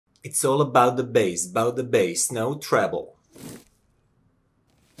It's all about the bass, no treble.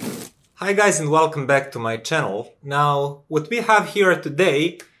 Hi guys and welcome back to my channel. Now, what we have here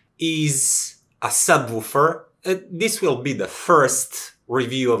today is a subwoofer. This will be the first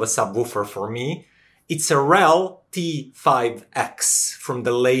review of a subwoofer for me. It's a REL T5x from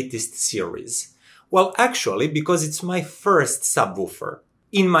the latest series. Well, actually, because it's my first subwoofer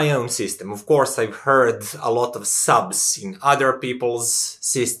in my own system. Of course, I've heard a lot of subs in other people's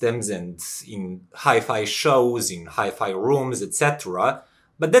systems and in hi-fi shows, in hi-fi rooms, etc.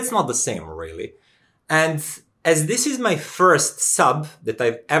 But that's not the same, really. And as this is my first sub that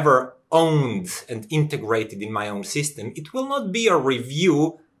I've ever owned and integrated in my own system, it will not be a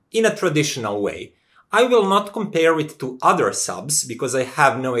review in a traditional way. I will not compare it to other subs because I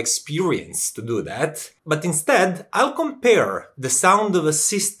have no experience to do that, but instead I'll compare the sound of a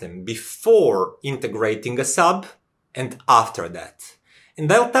system before integrating a sub and after that. And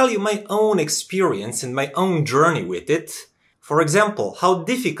I'll tell you my own experience and my own journey with it. For example, how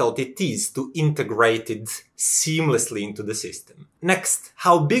difficult it is to integrate it seamlessly into the system. Next,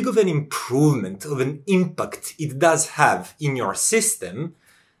 how big of an improvement, of an impact it does have in your system.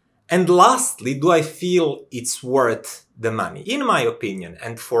 And lastly, do I feel it's worth the money? In my opinion,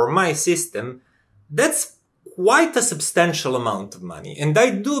 and for my system, that's quite a substantial amount of money. And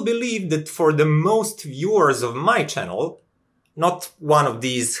I do believe that for the most viewers of my channel, not one of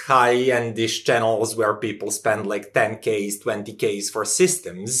these high-endish channels where people spend like 10Ks, 20Ks for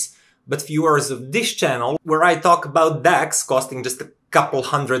systems, but viewers of this channel where I talk about DACs costing just a couple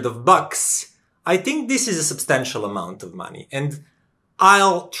hundred of bucks, I think this is a substantial amount of money. And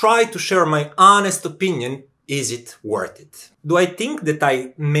I'll try to share my honest opinion. Is it worth it? Do I think that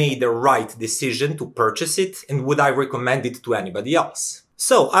I made the right decision to purchase it, and would I recommend it to anybody else?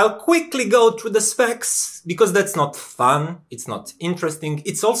 So I'll quickly go through the specs because that's not fun, it's not interesting,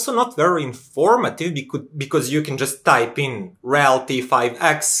 it's also not very informative because you can just type in REL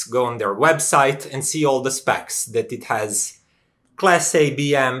T5x, go on their website and see all the specs that it has. Class A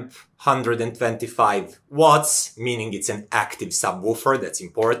B amp, 125 watts, meaning it's an active subwoofer, that's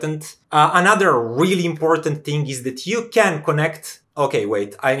important. Another really important thing is that you can connect... Okay,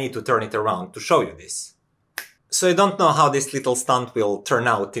 wait, I need to turn it around to show you this. So I don't know how this little stunt will turn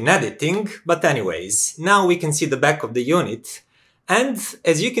out in editing, but anyways, now we can see the back of the unit. And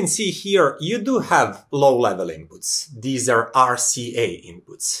as you can see here, you do have low-level inputs. These are RCA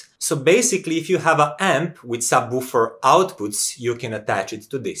inputs. So basically, if you have an amp with subwoofer outputs, you can attach it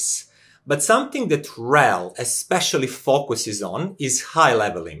to this. But something that REL especially focuses on is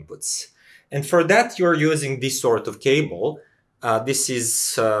high-level inputs. And for that, you're using this sort of cable. This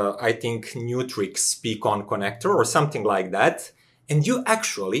is, I think, Nutrix P-Con connector or something like that. And you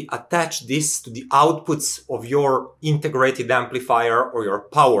actually attach this to the outputs of your integrated amplifier or your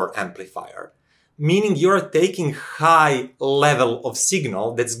power amplifier. Meaning you're taking high level of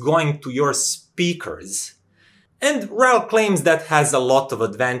signal that's going to your speakers. And REL claims that has a lot of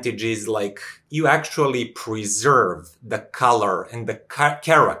advantages, like you actually preserve the color and the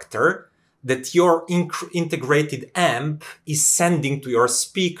character that your integrated amp is sending to your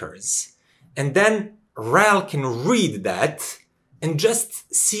speakers. And then REL can read that and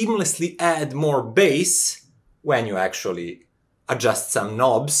just seamlessly add more bass when you actually adjust some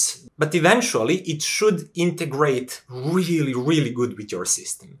knobs. But eventually it should integrate really, really good with your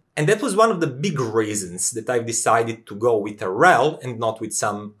system. And that was one of the big reasons that I've decided to go with a REL and not with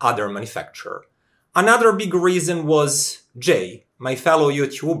some other manufacturer. Another big reason was Jay, my fellow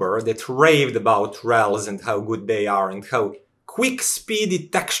YouTuber that raved about RELs and how good they are and how quick, speedy,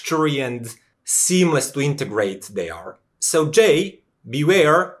 textury and seamless to integrate they are. So Jay,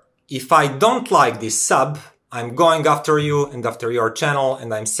 beware, if I don't like this sub, I'm going after you and after your channel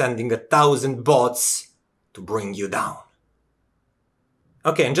and I'm sending 1,000 bots to bring you down.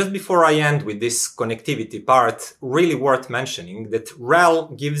 Okay, and just before I end with this connectivity part, really worth mentioning that REL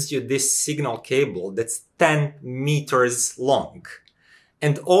gives you this signal cable that's 10 meters long.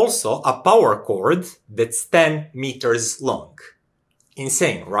 And also a power cord that's 10 meters long.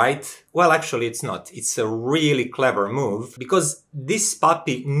 Insane, right? Well, actually it's not. It's a really clever move because this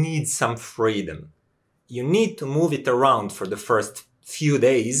puppy needs some freedom. You need to move it around for the first few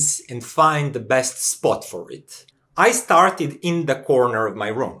days and find the best spot for it. I started in the corner of my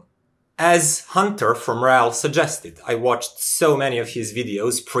room. As Hunter from REL suggested, I watched so many of his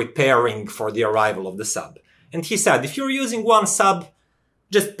videos preparing for the arrival of the sub. And he said, if you're using one sub,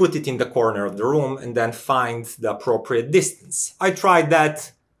 just put it in the corner of the room and then find the appropriate distance. I tried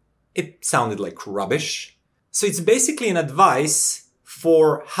that. It sounded like rubbish. So it's basically an advice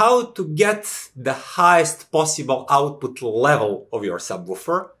for how to get the highest possible output level of your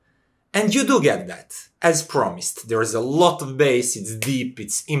subwoofer And you do get that, as promised. There's a lot of bass, it's deep,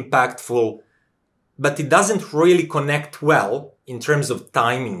 it's impactful, but it doesn't really connect well in terms of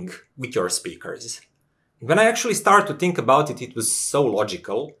timing with your speakers. When I actually started to think about it, it was so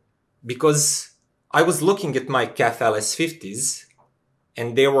logical, because I was looking at my KEF LS50s,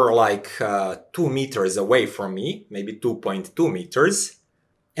 and they were like 2 meters away from me, maybe 2.2 meters.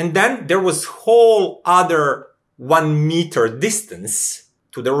 And then there was whole other 1 meter distance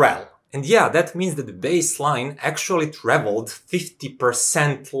to the REL. And yeah, that means that the bass line actually traveled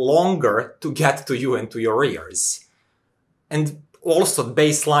 50% longer to get to you and to your ears. And also, the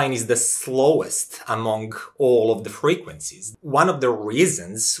bass line is the slowest among all of the frequencies. One of the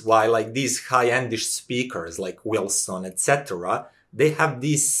reasons why like these high-endish speakers like Wilson, etc., they have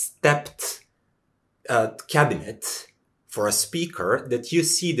this stepped cabinet for a speaker that you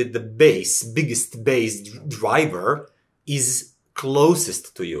see that the bass, biggest bass driver is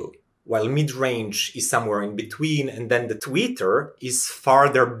closest to you, while mid-range is somewhere in between, and then the tweeter is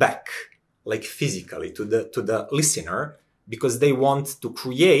farther back, like physically to the listener, because they want to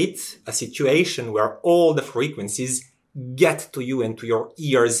create a situation where all the frequencies get to you and to your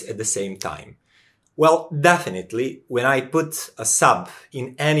ears at the same time. Well, definitely, when I put a sub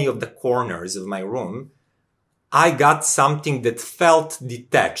in any of the corners of my room, I got something that felt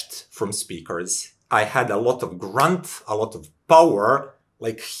detached from speakers. I had a lot of grunt, a lot of power,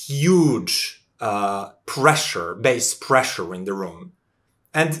 like huge pressure, bass pressure in the room.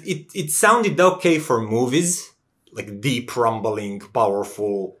 And it sounded okay for movies, like deep rumbling,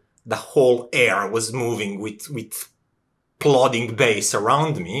 powerful. The whole air was moving with plodding bass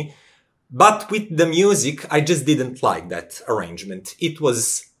around me. But with the music, I just didn't like that arrangement. It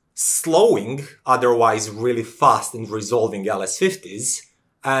was slowing, otherwise really fast and resolving LS50s,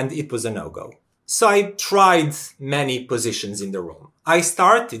 and it was a no-go. So I tried many positions in the room. I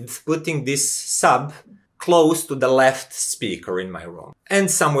started putting this sub close to the left speaker in my room and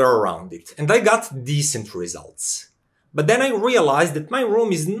somewhere around it, and I got decent results. But then I realized that my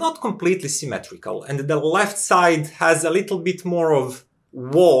room is not completely symmetrical, and the left side has a little bit more of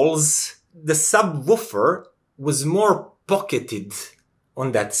walls. The subwoofer was more pocketed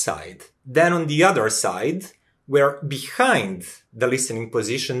on that side than on the other side, where behind the listening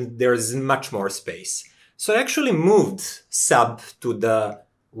position there's much more space. So I actually moved sub to the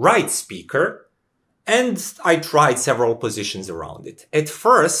right speaker, and I tried several positions around it. At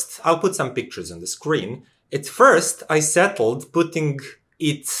first, I'll put some pictures on the screen. At first, I settled putting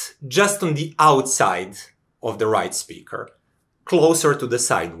it just on the outside of the right speaker, closer to the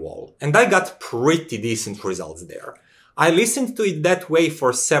side wall. And I got pretty decent results there. I listened to it that way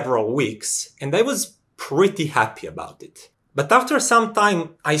for several weeks, and I was pretty happy about it. But after some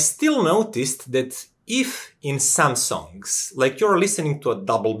time, I still noticed that if in some songs, like you're listening to a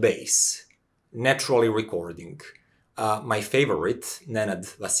double bass, naturally recording, my favorite,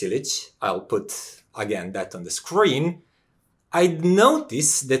 Nenad Vasilic, I'll put again that on the screen, I'd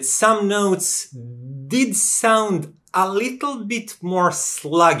notice that some notes did sound a little bit more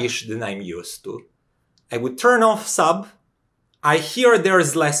sluggish than I'm used to. I would turn off sub, I hear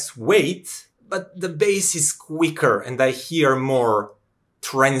there's less weight, but the bass is quicker and I hear more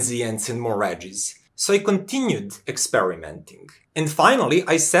transients and more edges. So I continued experimenting. And finally,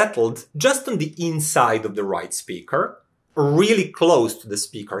 I settled just on the inside of the right speaker, really close to the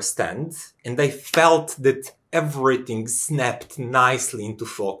speaker stand, and I felt that everything snapped nicely into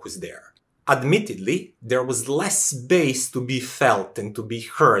focus there. Admittedly, there was less bass to be felt and to be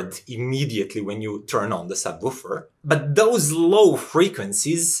heard immediately when you turn on the subwoofer, but those low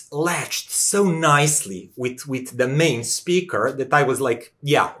frequencies latched so nicely with the main speaker that I was like,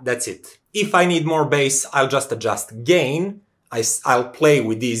 yeah, that's it. If I need more bass, I'll just adjust gain. I'll play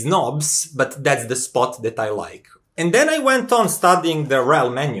with these knobs, but that's the spot that I like. And then I went on studying the REL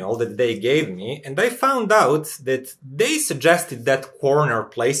manual that they gave me, and I found out that they suggested that corner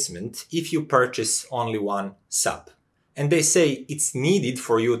placement if you purchase only one sub. And they say it's needed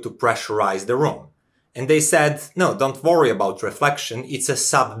for you to pressurize the room. And they said, no, don't worry about reflection, it's a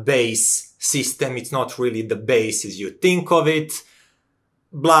sub-bass system, it's not really the bass as you think of it,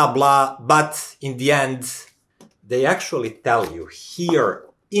 blah blah, but in the end, they actually tell you here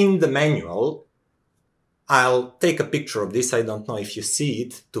in the manual. I'll take a picture of this, I don't know if you see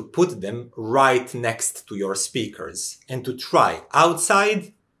it, to put them right next to your speakers and to try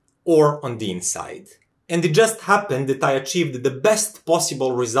outside or on the inside. And it just happened that I achieved the best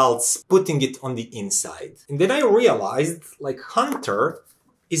possible results putting it on the inside. And then I realized, like, Hunter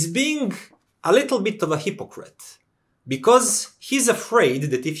is being a little bit of a hypocrite, because he's afraid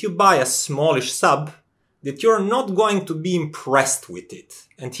that if you buy a smallish sub, that you're not going to be impressed with it.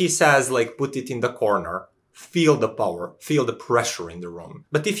 And he says, like, put it in the corner, feel the power, feel the pressure in the room.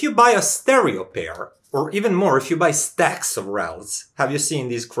 But if you buy a stereo pair, or even more, if you buy stacks of RELs, have you seen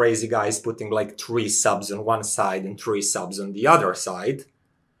these crazy guys putting like 3 subs on one side and 3 subs on the other side?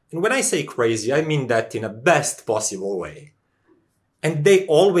 And when I say crazy, I mean that in a best possible way. And they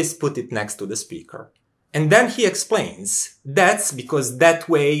always put it next to the speaker. And then he explains that's because that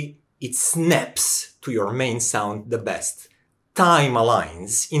way it snaps to your main sound the best. Time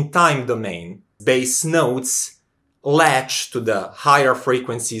aligns in time domain. Bass notes latch to the higher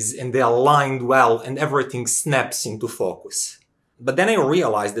frequencies and they aligned well and everything snaps into focus. But then I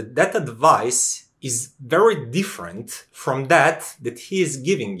realized that that advice is very different from that he is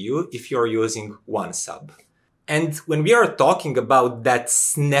giving you if you're using one sub. And when we are talking about that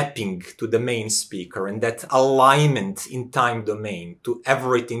snapping to the main speaker and that alignment in time domain to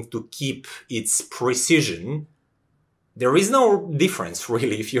everything to keep its precision, there is no difference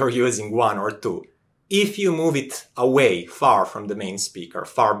really if you're using one or two. If you move it away, far from the main speaker,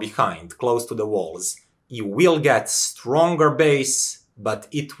 far behind, close to the walls, you will get stronger bass, but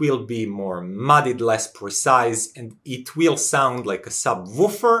it will be more mudded, less precise, and it will sound like a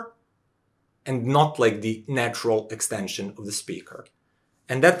subwoofer and not like the natural extension of the speaker.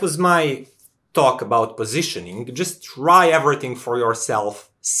 And that was my talk about positioning. Just try everything for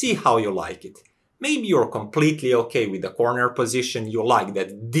yourself, see how you like it. Maybe you're completely okay with the corner position, you like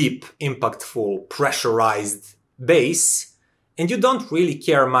that deep, impactful, pressurized bass, and you don't really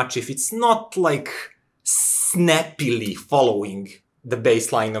care much if it's not like snappily following the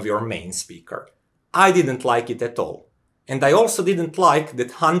bass line of your main speaker. I didn't like it at all. And I also didn't like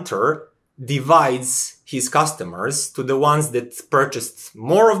that Hunter divides his customers to the ones that purchased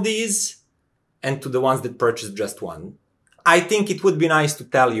more of these and to the ones that purchased just one. I think it would be nice to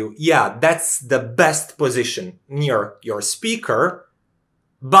tell you, yeah, that's the best position near your speaker,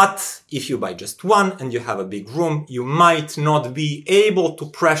 but if you buy just one and you have a big room, you might not be able to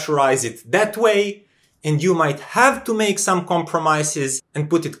pressurize it that way, and you might have to make some compromises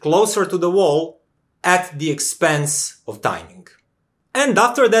and put it closer to the wall at the expense of timing. And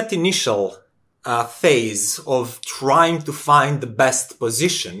after that initial phase of trying to find the best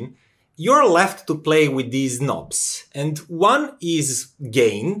position, you're left to play with these knobs. And one is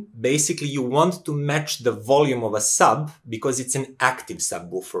gain. Basically, you want to match the volume of a sub because it's an active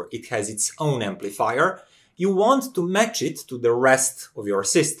subwoofer. It has its own amplifier. You want to match it to the rest of your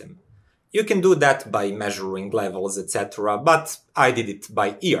system. You can do that by measuring levels, etc. But I did it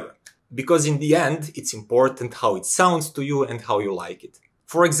by ear. Because in the end, it's important how it sounds to you and how you like it.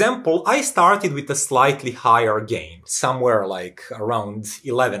 For example, I started with a slightly higher gain, somewhere like around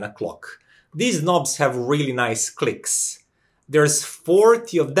 11 o'clock. These knobs have really nice clicks. There's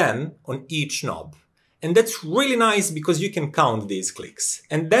 40 of them on each knob. And that's really nice because you can count these clicks.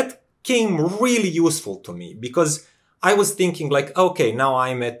 And that came really useful to me because I was thinking like, okay, now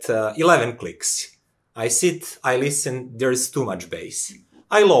I'm at 11 clicks. I sit, I listen, there's too much bass.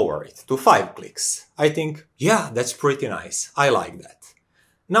 I lower it to 5 clicks. I think, yeah, that's pretty nice. I like that.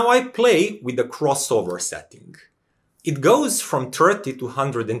 Now I play with the crossover setting. It goes from 30 to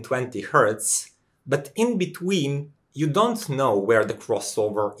 120 Hz, but in between, you don't know where the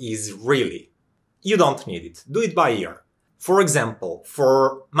crossover is really. You don't need it. Do it by ear. For example,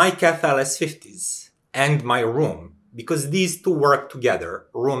 for my KEF LS50s and my room, because these two work together,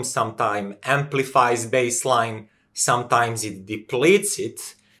 room sometimes amplifies bassline, sometimes it depletes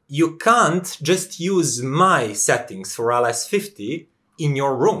it, you can't just use my settings for LS50 in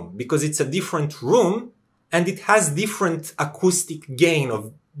your room because it's a different room and it has different acoustic gain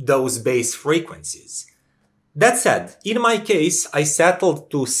of those bass frequencies. That said, in my case, I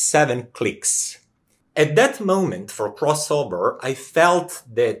settled to 7 clicks. At that moment for crossover, I felt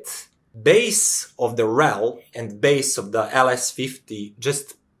that bass of the REL and bass of the LS50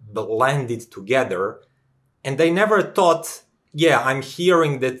 just blended together, and I never thought, yeah, I'm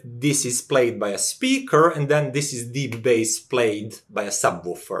hearing that this is played by a speaker and then this is deep bass played by a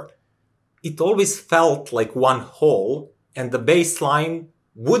subwoofer. It always felt like one whole, and the bass line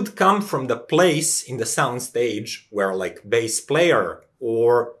would come from the place in the soundstage where like bass player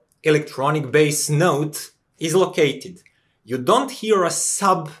or electronic bass note is located. You don't hear a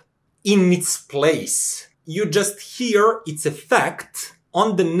sub in its place. You just hear its effect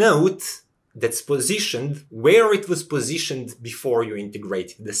on the note that's positioned where it was positioned before you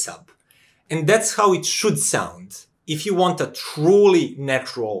integrated the sub. And that's how it should sound if you want a truly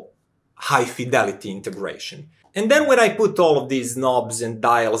natural high fidelity integration. And then when I put all of these knobs and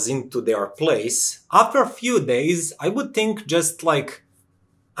dials into their place, after a few days, I would think just like,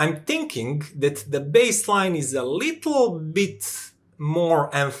 I'm thinking that the bass line is a little bit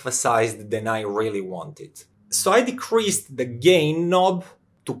more emphasized than I really wanted. So I decreased the gain knob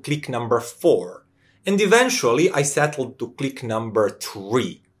to click number 4. And eventually I settled to click number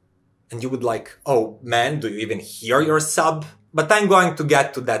 3. And you would like, oh man, do you even hear your sub? But I'm going to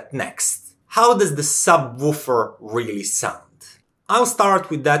get to that next. How does the subwoofer really sound? I'll start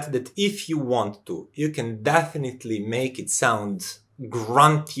with that if you want to, you can definitely make it sound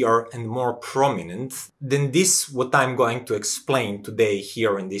gruntier and more prominent than this what I'm going to explain today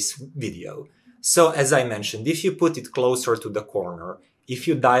here in this video. So as I mentioned, if you put it closer to the corner, if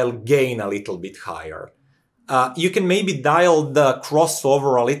you dial gain a little bit higher, you can maybe dial the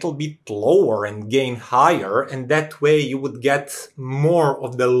crossover a little bit lower and gain higher, and that way you would get more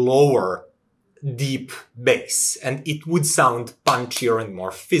of the lower deep bass, and it would sound punchier and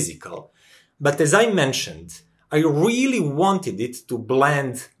more physical. But as I mentioned, I really wanted it to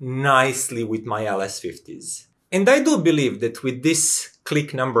blend nicely with my LS50s. And I do believe that with this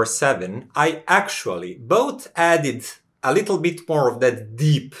click number 7, I actually both added a little bit more of that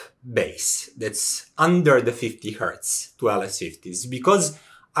deep bass that's under the 50 Hz to LS50s, because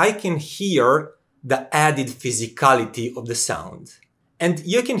I can hear the added physicality of the sound. And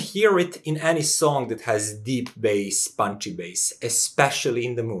you can hear it in any song that has deep bass, punchy bass, especially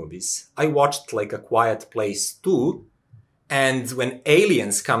in the movies. I watched like A Quiet Place 2, and when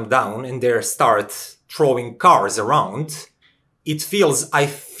aliens come down and they start throwing cars around, I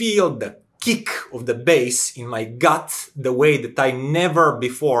feel the kick of the bass in my gut the way that I never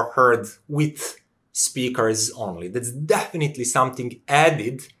before heard with speakers only. That's definitely something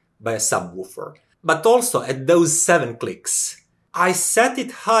added by a subwoofer. But also at those 7 clicks, I set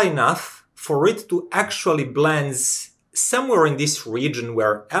it high enough for it to actually blend somewhere in this region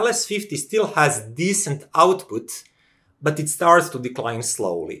where LS50 still has decent output, but it starts to decline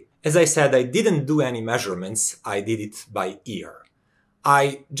slowly. As I said, I didn't do any measurements, I did it by ear.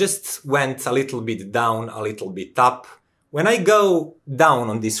 I just went a little bit down, a little bit up. When I go down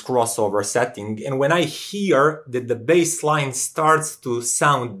on this crossover setting, and when I hear that the bass line starts to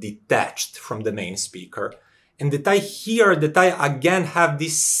sound detached from the main speaker, and that I hear that I again have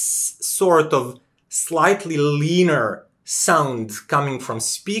this sort of slightly leaner sound coming from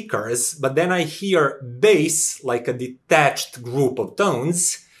speakers, but then I hear bass like a detached group of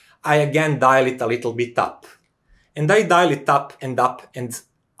tones, I again dial it a little bit up. And I dial it up, and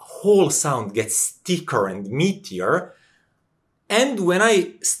whole sound gets thicker and meatier. And when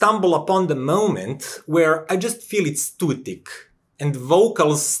I stumble upon the moment where I just feel it's too thick, and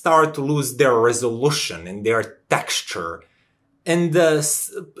vocals start to lose their resolution and their texture, and the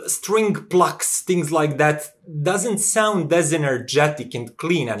string plucks, things like that, doesn't sound as energetic and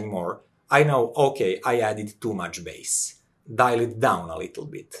clean anymore, I know, okay, I added too much bass. Dial it down a little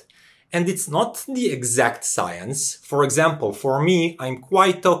bit. And it's not the exact science. For example, for me, I'm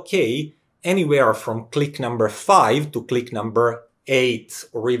quite okay anywhere from click number 5 to click number 8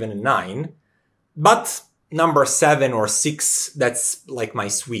 or even 9. But number 7 or 6, that's like my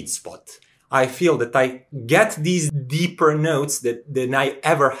sweet spot. I feel that I get these deeper notes than I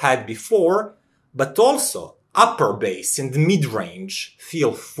ever had before, but also upper bass and mid-range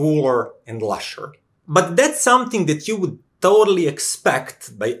feel fuller and lusher. But that's something that you would totally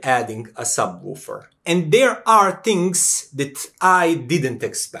expect by adding a subwoofer. And there are things that I didn't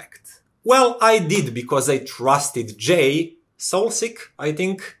expect. Well, I did because I trusted Jay, Soulsick, I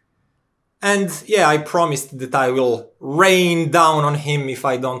think. And yeah, I promised that I will rain down on him if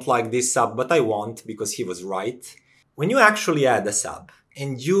I don't like this sub, but I won't because he was right. When you actually add a sub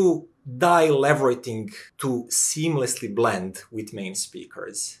and you dial everything to seamlessly blend with main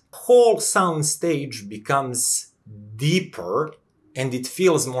speakers, whole sound stage becomes deeper and it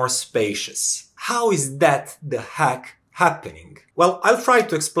feels more spacious. How is that the heck happening? Well, I'll try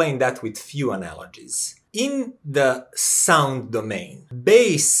to explain that with few analogies. In the sound domain,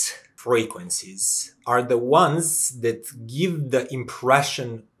 bass frequencies are the ones that give the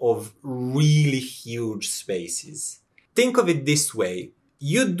impression of really huge spaces. Think of it this way.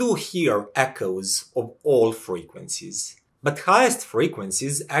 You do hear echoes of all frequencies, but highest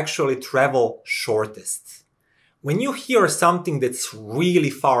frequencies actually travel shortest. When you hear something that's really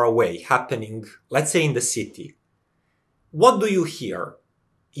far away happening, let's say in the city, what do you hear?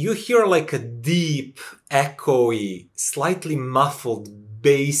 You hear like a deep, echoey, slightly muffled,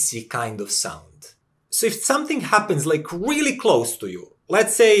 bassy kind of sound. So if something happens like really close to you,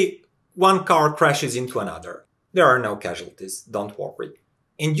 let's say one car crashes into another, there are no casualties, don't worry.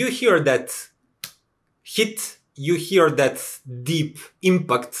 And you hear that hit, you hear that deep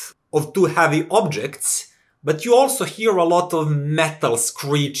impact of two heavy objects, but you also hear a lot of metal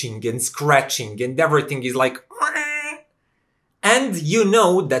screeching and scratching and everything is like, and you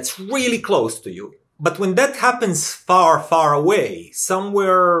know that's really close to you. But when that happens far, far away,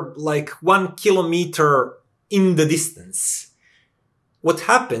 somewhere like 1 kilometer in the distance, what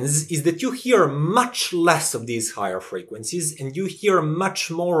happens is that you hear much less of these higher frequencies and you hear much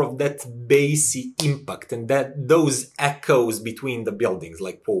more of that bassy impact and those echoes between the buildings,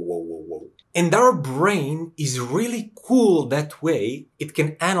 like whoa, whoa, whoa, whoa. And our brain is really cool that way. It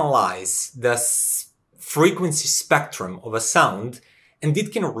can analyze the frequency spectrum of a sound and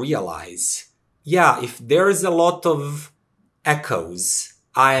it can realize, yeah, if there's a lot of echoes,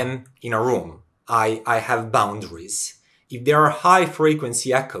 I am in a room. I have boundaries. If there are high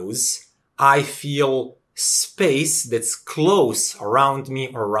frequency echoes, I feel space that's close around me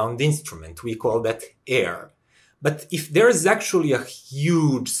or around the instrument. We call that air. But if there's actually a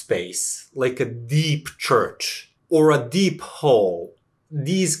huge space, like a deep church or a deep hall,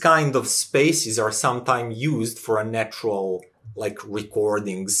 these kind of spaces are sometimes used for a natural, like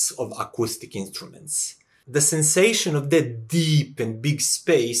recordings of acoustic instruments. The sensation of that deep and big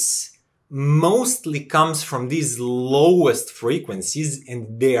space mostly comes from these lowest frequencies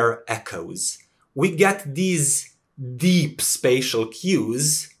and their echoes. We get these deep spatial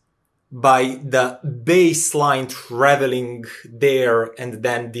cues by the bass line traveling there and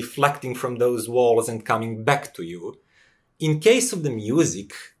then deflecting from those walls and coming back to you. In case of the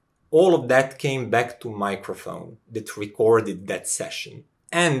music, all of that came back to microphone that recorded that session.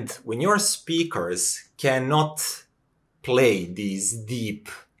 And when your speakers cannot play these deep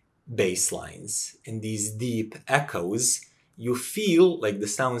bass lines and these deep echoes, you feel like the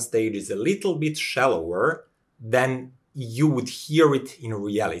soundstage is a little bit shallower than you would hear it in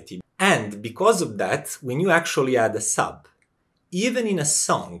reality. And because of that, when you actually add a sub, even in a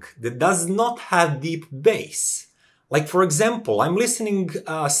song that does not have deep bass, like for example, I'm listening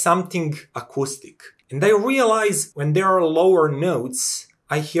something acoustic and I realize when there are lower notes,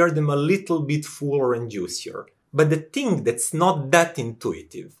 I hear them a little bit fuller and juicier. But the thing that's not that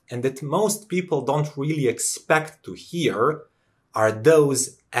intuitive and that most people don't really expect to hear are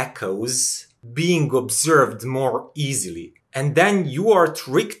those echoes being observed more easily. And then you are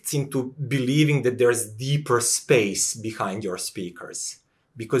tricked into believing that there's deeper space behind your speakers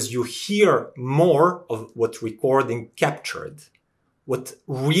because you hear more of what recording captured, what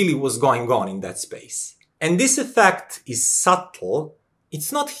really was going on in that space. And this effect is subtle.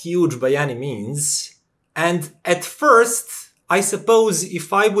 It's not huge by any means. And at first, I suppose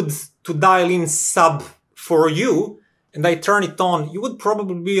if I would to dial in sub for you and I turn it on, you would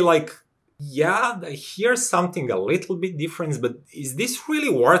probably be like, yeah, I hear something a little bit different, but is this really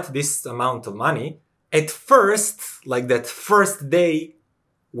worth this amount of money? At first, like that first day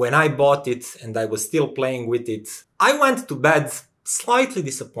when I bought it and I was still playing with it, I went to bed slightly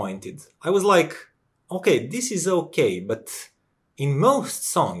disappointed. I was like, okay, this is okay, but in most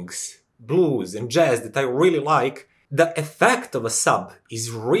songs, blues and jazz that I really like, the effect of a sub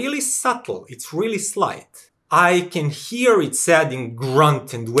is really subtle, it's really slight. I can hear it adding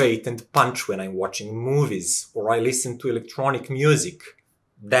grunt and weight and punch when I'm watching movies or I listen to electronic music.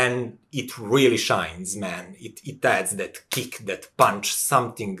 Then it really shines, man. It adds that kick, that punch,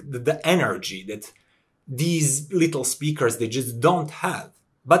 something, the energy that these little speakers, they just don't have.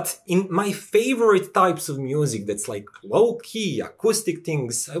 But in my favorite types of music that's like low-key, acoustic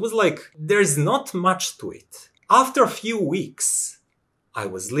things, I was like, there's not much to it. After a few weeks, I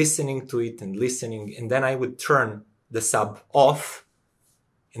was listening to it and then I would turn the sub off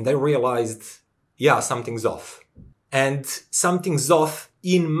and I realized, yeah, something's off. And something's off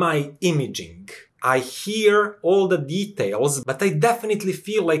in my imaging. I hear all the details, but I definitely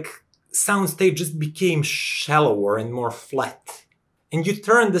feel like soundstage just became shallower and more flat. And you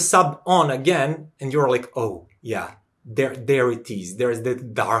turn the sub on again and you're like, oh yeah, there it is. There's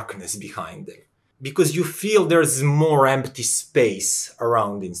that darkness behind them. Because you feel there's more empty space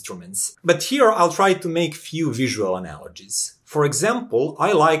around instruments. But here I'll try to make few visual analogies. For example,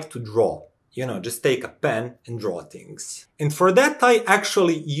 I like to draw. You know, just take a pen and draw things. And for that I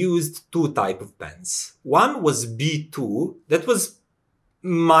actually used two types of pens. One was B2, that was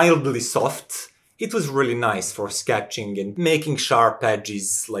mildly soft. It was really nice for sketching and making sharp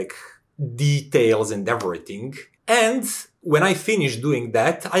edges, like details and everything. And when I finish doing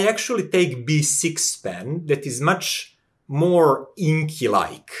that, I actually take B6 pen that is much more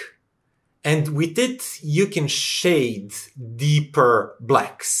inky-like. And with it, you can shade deeper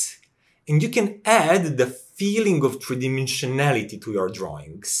blacks. And you can add the feeling of three-dimensionality to your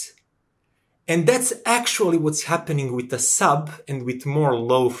drawings. And that's actually what's happening with the sub and with more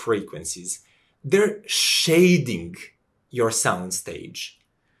low frequencies. they're shading your soundstage.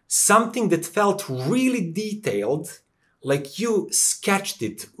 Something that felt really detailed, like you sketched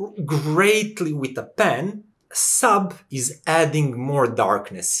it greatly with a pen, sub is adding more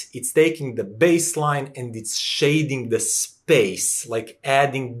darkness. It's taking the bass line and it's shading the space, like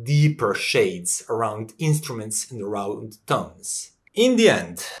adding deeper shades around instruments and around tones. In the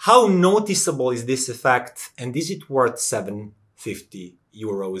end, how noticeable is this effect, and is it worth 750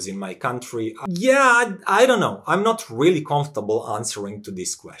 euros in my country? Yeah, I don't know. I'm not really comfortable answering to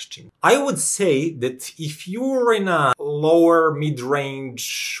this question. I would say that if you're in a lower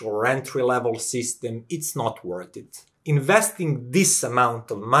mid-range or entry-level system, it's not worth it. Investing this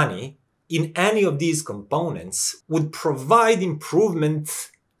amount of money in any of these components would provide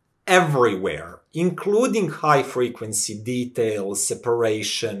improvement everywhere, including high-frequency details,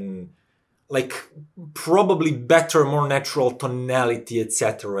 separation, like probably better, more natural tonality,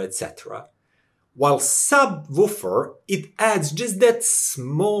 etc., etc. While subwoofer, it adds just that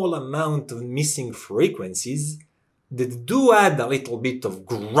small amount of missing frequencies that do add a little bit of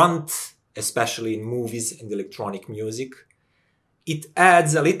grunt, especially in movies and electronic music. It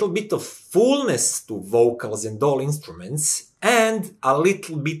adds a little bit of fullness to vocals and all instruments, and a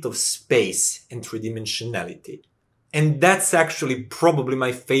little bit of space and three-dimensionality. And that's actually probably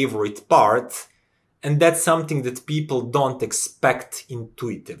my favorite part, and that's something that people don't expect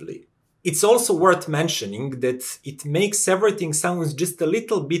intuitively. It's also worth mentioning that it makes everything sound just a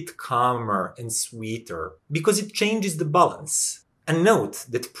little bit calmer and sweeter, because it changes the balance. And note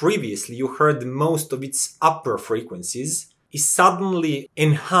that previously you heard most of its upper frequencies is suddenly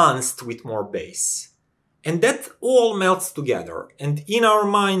enhanced with more bass. And that all melts together, and in our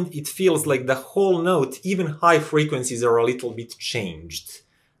mind it feels like the whole note, even high frequencies, are a little bit changed.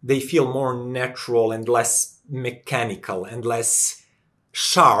 They feel more natural and less mechanical and less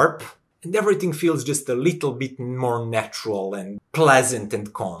sharp, and everything feels just a little bit more natural and pleasant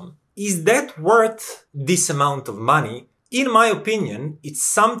and calm. Is that worth this amount of money? In my opinion, it's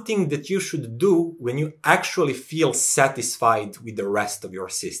something that you should do when you actually feel satisfied with the rest of your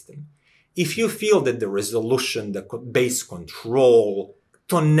system. If you feel that the resolution, the bass control,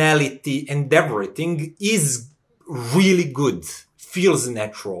 tonality and everything is really good, feels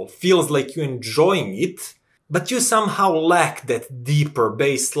natural, feels like you're enjoying it, but you somehow lack that deeper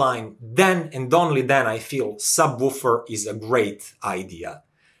bass line, then and only then I feel subwoofer is a great idea.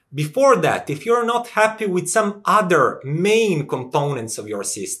 Before that, if you're not happy with some other main components of your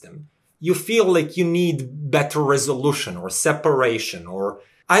system, you feel like you need better resolution or separation or,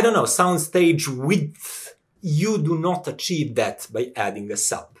 I don't know, soundstage width, you do not achieve that by adding a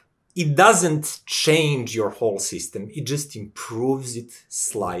sub. It doesn't change your whole system, it just improves it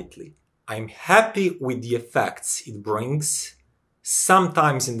slightly. I'm happy with the effects it brings.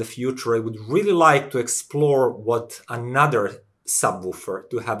 Sometimes in the future I would really like to explore what another subwoofer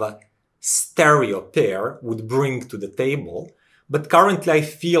to have a stereo pair would bring to the table, but currently I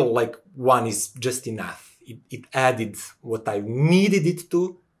feel like one is just enough. It added what I needed it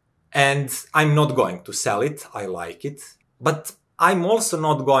to, and I'm not going to sell it, I like it, but I'm also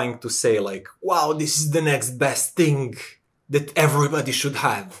not going to say like, wow, this is the next best thing that everybody should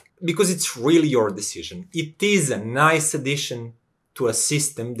have, because it's really your decision. It is a nice addition to a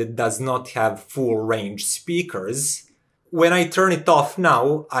system that does not have full range speakers. When I turn it off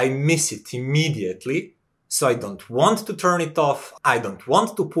now, I miss it immediately, so I don't want to turn it off, I don't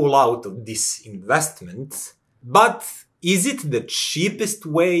want to pull out of this investment, but is it the cheapest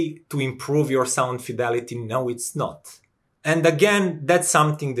way to improve your sound fidelity? No, it's not. And again, that's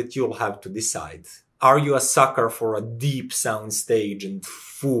something that you'll have to decide. Are you a sucker for a deep sound stage and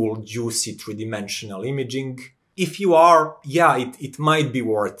full juicy three-dimensional imaging? If you are, yeah, it might be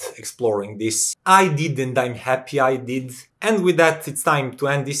worth exploring this. I did, and I'm happy I did. And with that, it's time to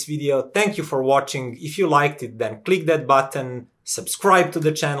end this video. Thank you for watching. If you liked it, then click that button, subscribe to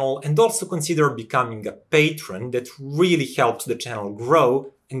the channel, and also consider becoming a patron. That really helps the channel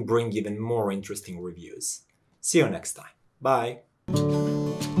grow and bring even more interesting reviews. See you next time. Bye.